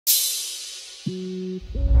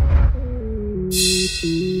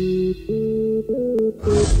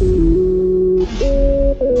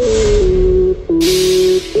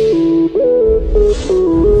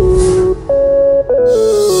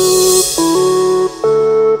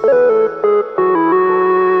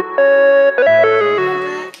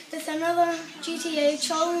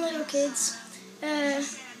Trolling little kids. In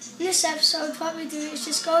this episode, what we do is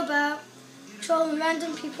just go about trolling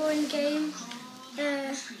random people in the game.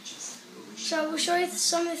 So we'll show you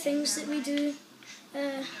some of the things that we do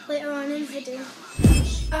later on in the video.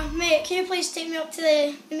 Mate, can you please take me up to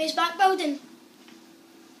the Maze Bank building?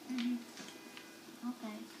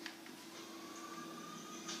 Okay.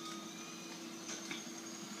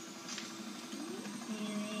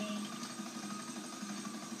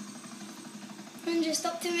 And just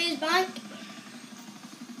up to Maze Bank.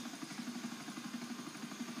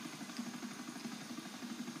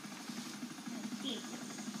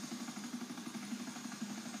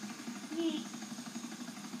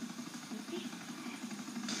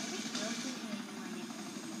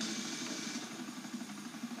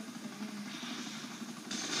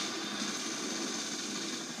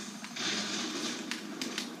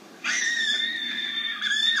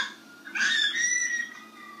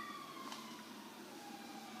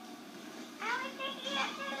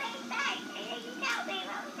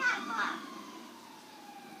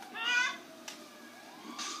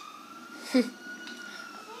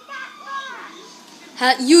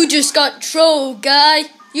 You just got trolled, guy.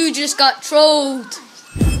 You just got trolled.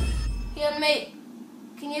 Here, mate.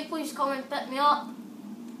 Can you please come and pick me up?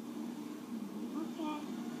 Okay.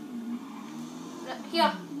 Right,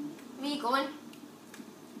 here. Where you going?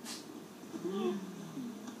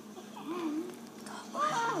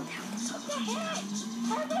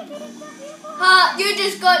 Ha! You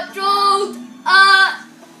just got trolled.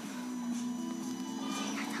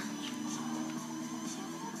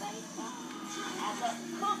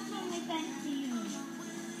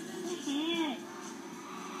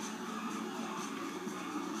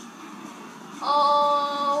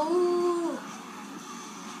 Oh.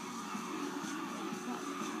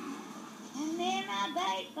 And then I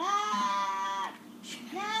bite back.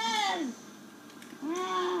 No.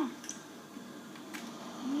 Ah.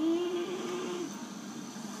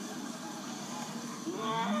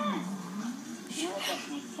 Ah. Look at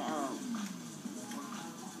me toe.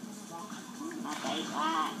 I bite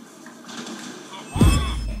back.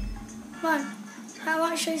 Come on, I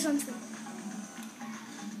want to show you something.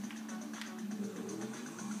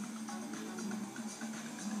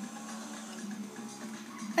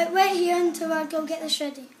 Wait here until I go get this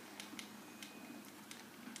ready.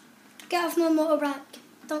 Get off my motorbike.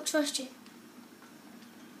 Don't trust you.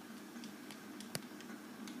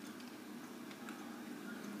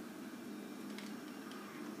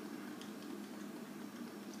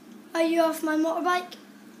 Are you off my motorbike?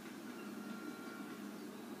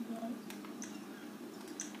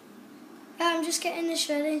 Yeah, I'm just getting this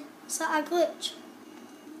ready. Is that a glitch?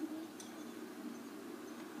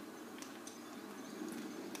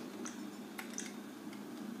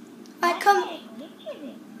 Right,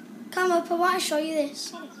 come up, I want to show you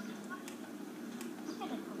this.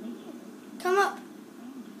 Come up.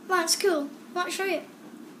 Come on, it's cool. I want to show you.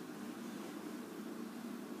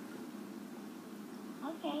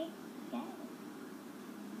 Okay. Yeah.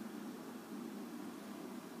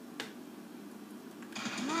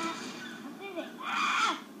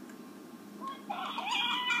 What the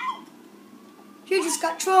hell? You just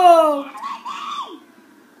got trolled.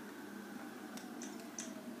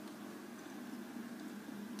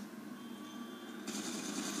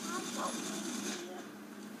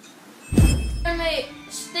 Mate,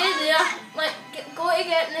 stay there. Like, go to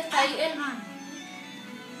get in the Titan.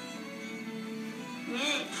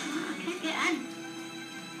 Yeah, can't get in.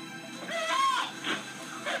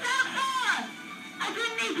 I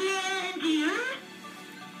couldn't get into you.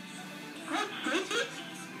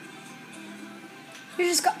 You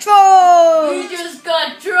just got trolled. You just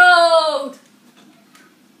got trolled.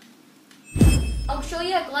 I'll show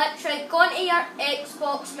you a glitch. Right, go into your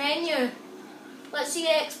Xbox menu. Let's see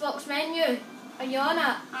your Xbox menu. Are you on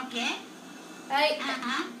it? Okay. Right?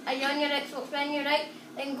 Are you on your Xbox menu, right?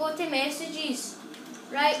 Then go to messages,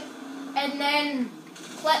 right? And then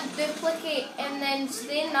click duplicate and then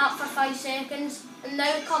stay in that for 5 seconds and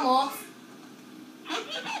now come off. How do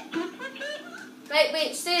you get duplicate? Right,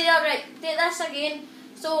 wait, stay there, right? Do this again.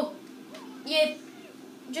 So, you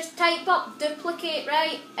just type up duplicate,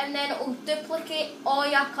 right? And then it'll duplicate all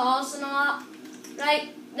your cars and all that,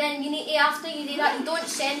 right? Then you need to, after you do that, you don't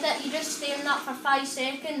send it, you just stay in that for 5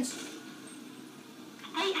 seconds.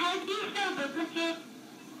 How do you spell duplicate?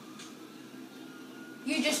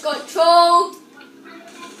 You just got trolled.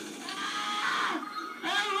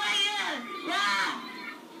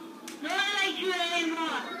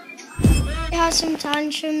 He had some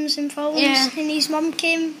tantrums and problems, and his mum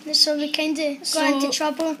came, so we kind of got into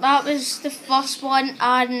trouble. That was the first one,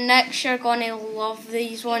 and next you're going to love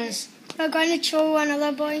these ones. We're going to troll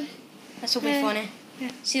another boy. This will be funny.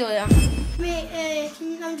 Yeah. See you later. Mate,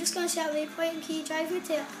 I'm just going to set a waypoint, and can you drive me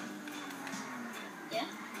to it? Yeah?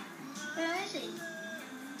 Where is he?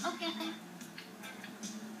 Okay.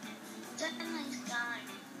 That's a nice guy.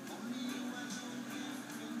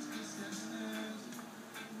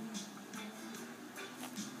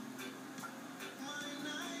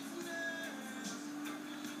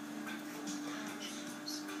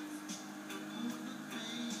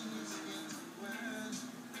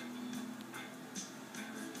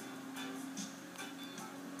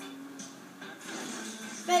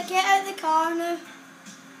 Right, get out of the car now.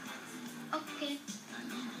 Okay.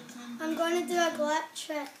 I'm going to do a glitch.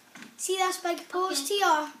 Right. See this big post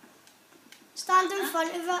here? Stand in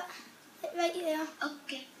front of it. Right there.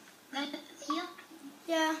 Okay. Right here?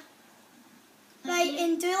 Yeah. Right,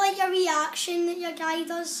 and do like a reaction that your guy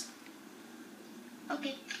does.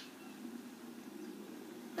 Okay.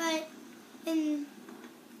 Right. And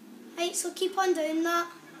right, so keep on doing that.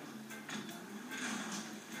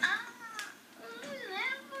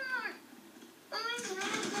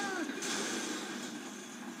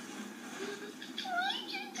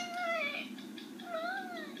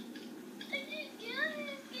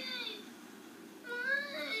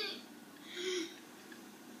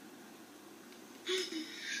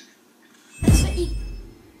 That's what you...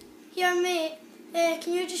 Here, mate.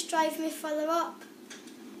 Can you just drive me further up?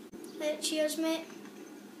 Cheers, mate.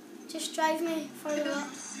 Just drive me further up.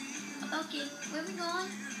 Okay, where are we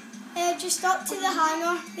going? Just up to the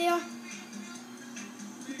hangar there.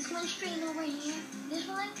 Let's go straight over here. This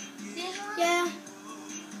one? This one? Yeah.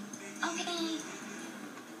 Okay.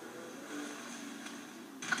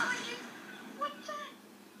 Oh, what's that?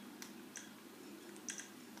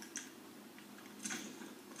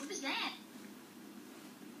 What was that?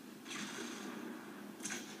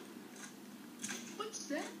 What's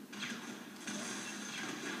that?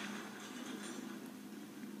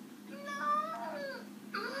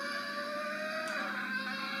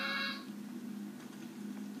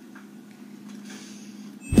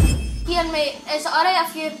 Here, mate, is it alright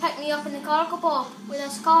if you pick me up in the cargo bob with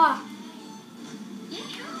this car? Yeah,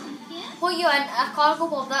 sure. Yeah. Put you in a cargo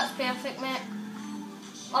bob, that's perfect, mate.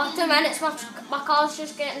 Oh, 2 minutes, my car's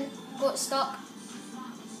just got stuck.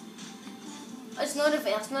 It's not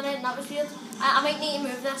reversed, not in, that was weird. I might need to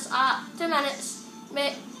move this. 2 minutes,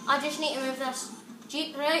 mate, I just need to move this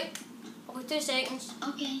Jeep, right? I'll go 2 seconds.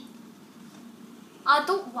 Okay. I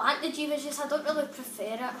don't want the Jeep, it's just I don't really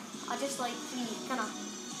prefer it. I just like the kind of...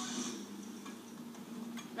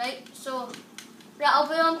 Right, so... Right, I'll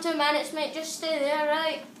be on 2 minutes, mate, just stay there,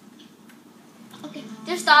 right? Okay.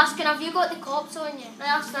 Just asking, have you got the cops on you? Right,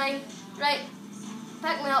 that's fine. Right,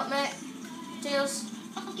 pick me up, mate. Cheers.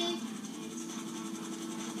 Okay.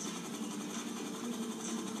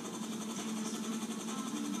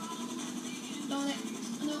 No.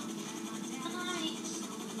 Alright.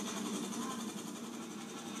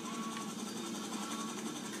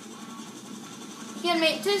 Here,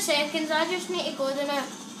 mate, 2 seconds. I just need to go there now.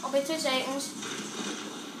 I'll be 2 seconds.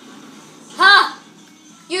 Ha!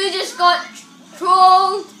 You just got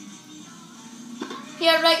trolled.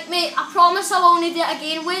 Here, right, mate, I promise I won't do it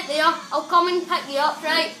again. Wait there. I'll come and pick you up,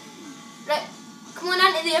 right? Right. Come on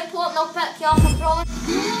into the airport and I'll pick you up, I promise.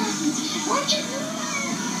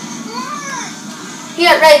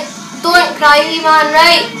 Here, right, don't cry, wee man,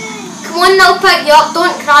 right? Come on, I'll pick you up,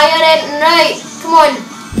 don't cry or anything, right? Come on.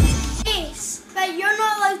 Yes. Right, you're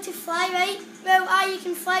not allowed to fly, right? Well, you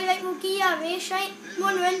can fly, right? We'll give you a race, right?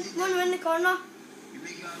 One round the corner.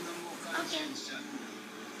 Okay.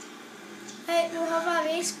 Right, we'll have a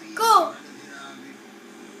race. Go!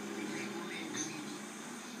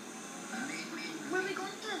 Where are we going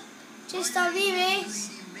to? Just a wee race.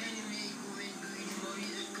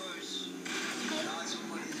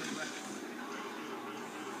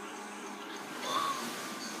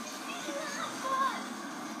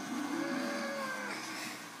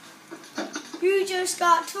 You just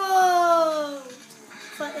got trolled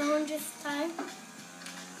for the 100th time.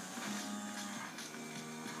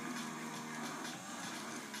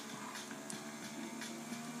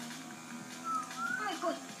 Alright,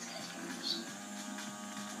 good.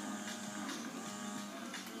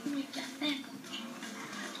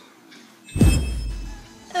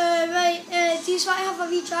 Right, do you want to have a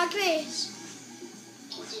wee drag race?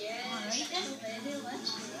 Yeah. Alright then. Let's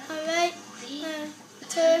do it. Alright.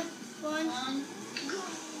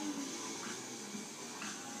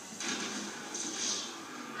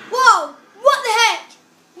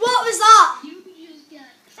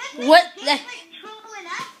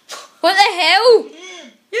 What the hell?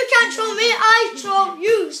 You can't troll me, I troll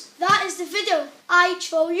yous. That is the video. I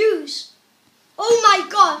troll yous. Oh my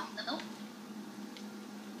god.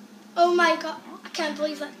 Oh my god. I can't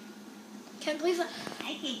believe it. Can't believe it.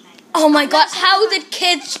 Oh my god, how did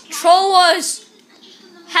kids troll us?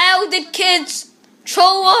 How did kids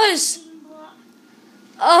troll us?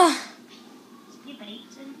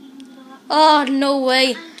 Oh, no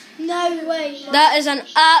way. No way. That is an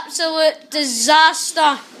absolute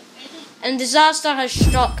disaster. And disaster has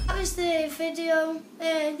struck. That was the video.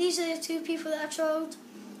 These are the 2 people that I trolled.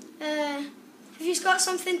 Have you got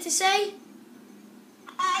something to say?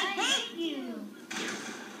 I hate you.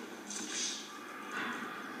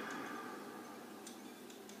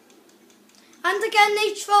 And again,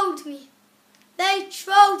 they trolled me. They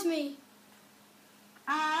trolled me.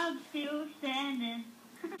 I'm still standing.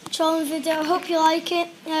 Trolling video. I hope you like it.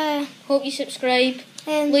 Hope you subscribe,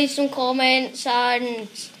 And leave some comments, and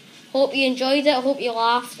hope you enjoyed it. I hope you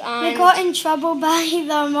laughed. we And got in trouble by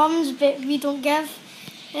their mums, but we don't give.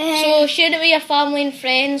 so share it with your family and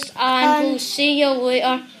friends, and we'll see you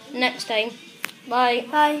later next time. Bye.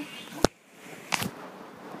 Bye.